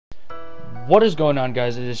What is going on,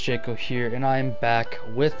 guys? It is Jaco here, and I am back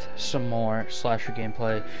with some more slasher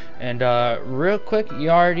gameplay. And real quick, you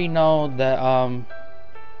already know that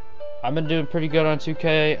I've been doing pretty good on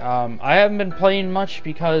 2K. I haven't been playing much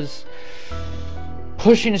because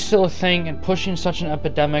pushing is still a thing, and pushing is such an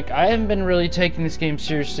epidemic. I haven't been really taking this game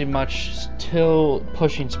seriously much till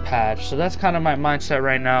pushing's patched. So that's kind of my mindset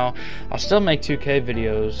right now. I'll still make 2K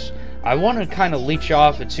videos. I want to kind of leech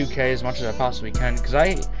off at 2K as much as I possibly can, because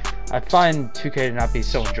I find 2K to not be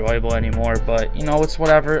so enjoyable anymore. But you know, it's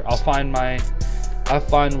whatever. I'll find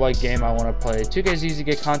what game I want to play. 2K is easy to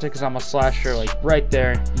get content because I'm a slasher, like right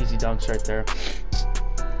there, easy dunks right there.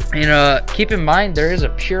 And keep in mind, there is a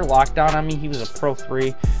pure lockdown on me. He was a Pro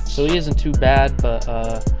 3, so he isn't too bad. But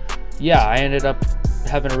yeah, I ended up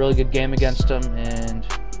having a really good game against him and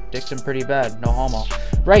dicked him pretty bad. No homo.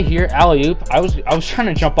 Right here, alley-oop. I was trying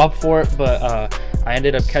to jump up for it, but I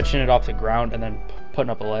ended up catching it off the ground and then putting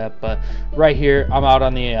up a layup. But right here, I'm out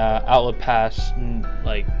on the outlet pass, and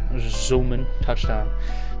like just zooming, touchdown.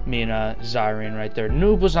 Me and Zyrian right there.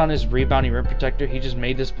 Noob was on his rebounding rim protector. He just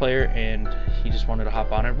made this player, and he just wanted to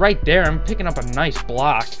hop on it. Right there, I'm picking up a nice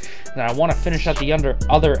block. And I want to finish at the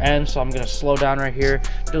other end, so I'm going to slow down right here.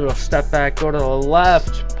 Do a little step back, go to the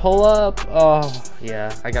left, pull up. Oh,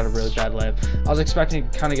 yeah, I got a really bad layup. I was expecting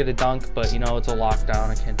to kind of get a dunk, but, you know, it's a lockdown.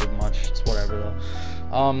 I can't do much. It's whatever, though.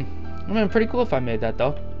 I mean, pretty cool if I made that,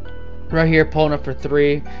 though. Right here, pulling up for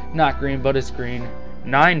 3. Not green, but it's green.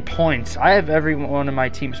 9 points. I have every one of my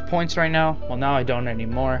team's points right now. Well, now I don't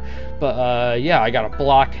anymore. But yeah, I got a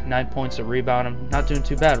block, 9 points, a rebound. I'm not doing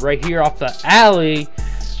too bad. Right here off the alley.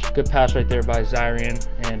 Good pass right there by Zyrian.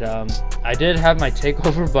 And I did have my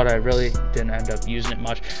takeover, but I really didn't end up using it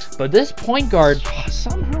much. But this point guard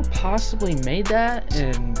somehow possibly made that.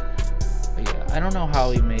 And yeah, I don't know how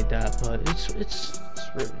he made that, but it's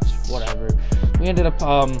whatever. We ended up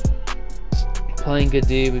playing good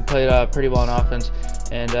D. We played pretty well on offense.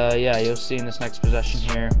 And yeah, you'll see in this next possession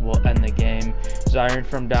here, we'll end the game. Zyrian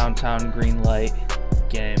from downtown, green light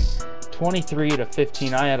game.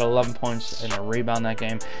 23-15. I had 11 points and a rebound that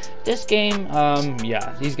game. This game,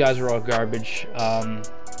 yeah, these guys were all garbage.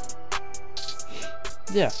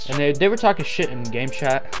 Yeah, and they were talking shit in game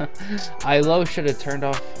chat. I low should have turned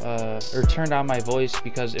off or turned on my voice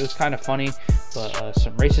because it was kind of funny, but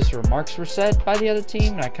some racist remarks were said by the other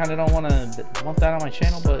team, and I kind of don't want that on my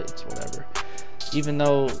channel, but it's whatever. Even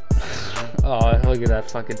though, oh, look at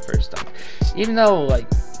that fucking first dunk. Even though like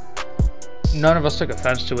none of us took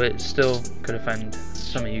offense to it, it still could offend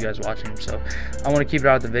some of you guys watching, so I want to keep it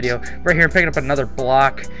out of the video. Right here, picking up another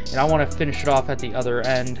block, and I want to finish it off at the other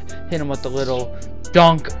end. Hit him with the little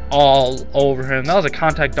dunk all over him. That was a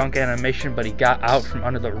contact dunk animation, but he got out from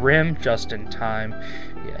under the rim just in time.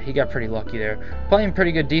 Yeah, he got pretty lucky there. Playing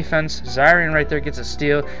pretty good defense. Zyrian right there gets a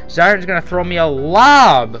steal. Zyrian's gonna throw me a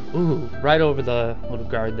lob. Ooh, right over the little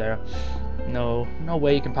guard there. No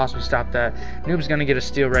way you can possibly stop that. Noob's gonna get a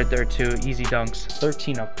steal right there too. Easy dunks.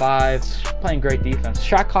 13-5. Playing great defense.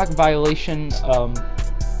 Shot clock violation.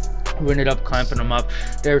 We ended up clamping him up.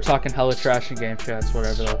 They were talking hella trash in game chats,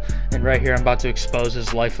 whatever though. And right here, I'm about to expose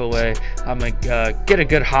his life away. I'm gonna get a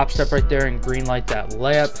good hop step right there and green light that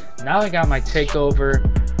layup. Now I got my takeover,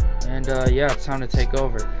 and yeah, it's time to take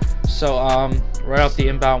over. So right off the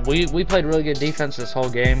inbound, we played really good defense this whole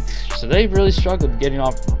game. So they really struggled getting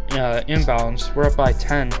off inbounds. We're up by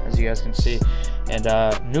 10, as you guys can see. And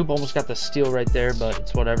Noob almost got the steal right there, but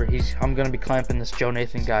it's whatever. I'm going to be clamping this Joe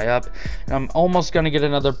Nathan guy up. And I'm almost going to get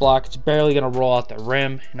another block. It's barely going to roll out the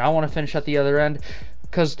rim. And I want to finish at the other end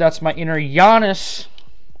because that's my inner GIANNIS.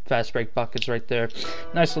 Fast break buckets right there.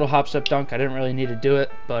 Nice little hop step dunk. I didn't really need to do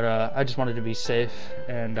it, but I just wanted to be safe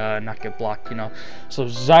and not get blocked, you know. So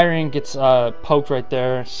Zyrian gets poked right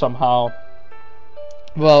there somehow.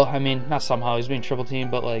 Well, I mean, not somehow. He's being triple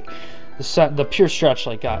teamed, but like the pure stretch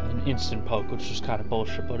like got an instant poke, which is kind of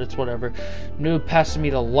bullshit, but it's whatever. Noob passing me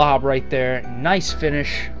the lob right there. Nice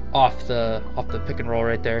finish off the pick and roll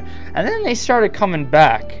right there. And then they started coming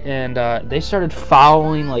back, and they started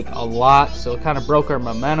fouling like a lot, so it kind of broke our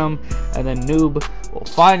momentum. And then Noob will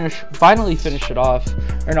finally finish it off.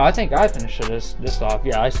 Or no, I think I finished this off.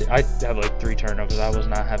 Yeah, I have like 3 turnovers. I was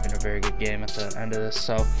not having a very good game at the end of this,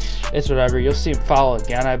 so it's whatever. You'll see him foul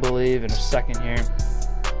again, I believe, in a second here.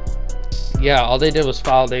 Yeah, all they did was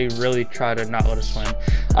foul. They really tried to not let us win.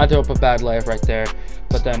 I threw up a bad layup right there.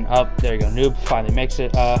 But then, there you go. Noob finally makes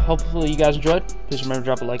it. Hopefully you guys enjoyed. Please remember to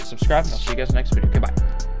drop a like and subscribe. And I'll see you guys in the next video. Goodbye.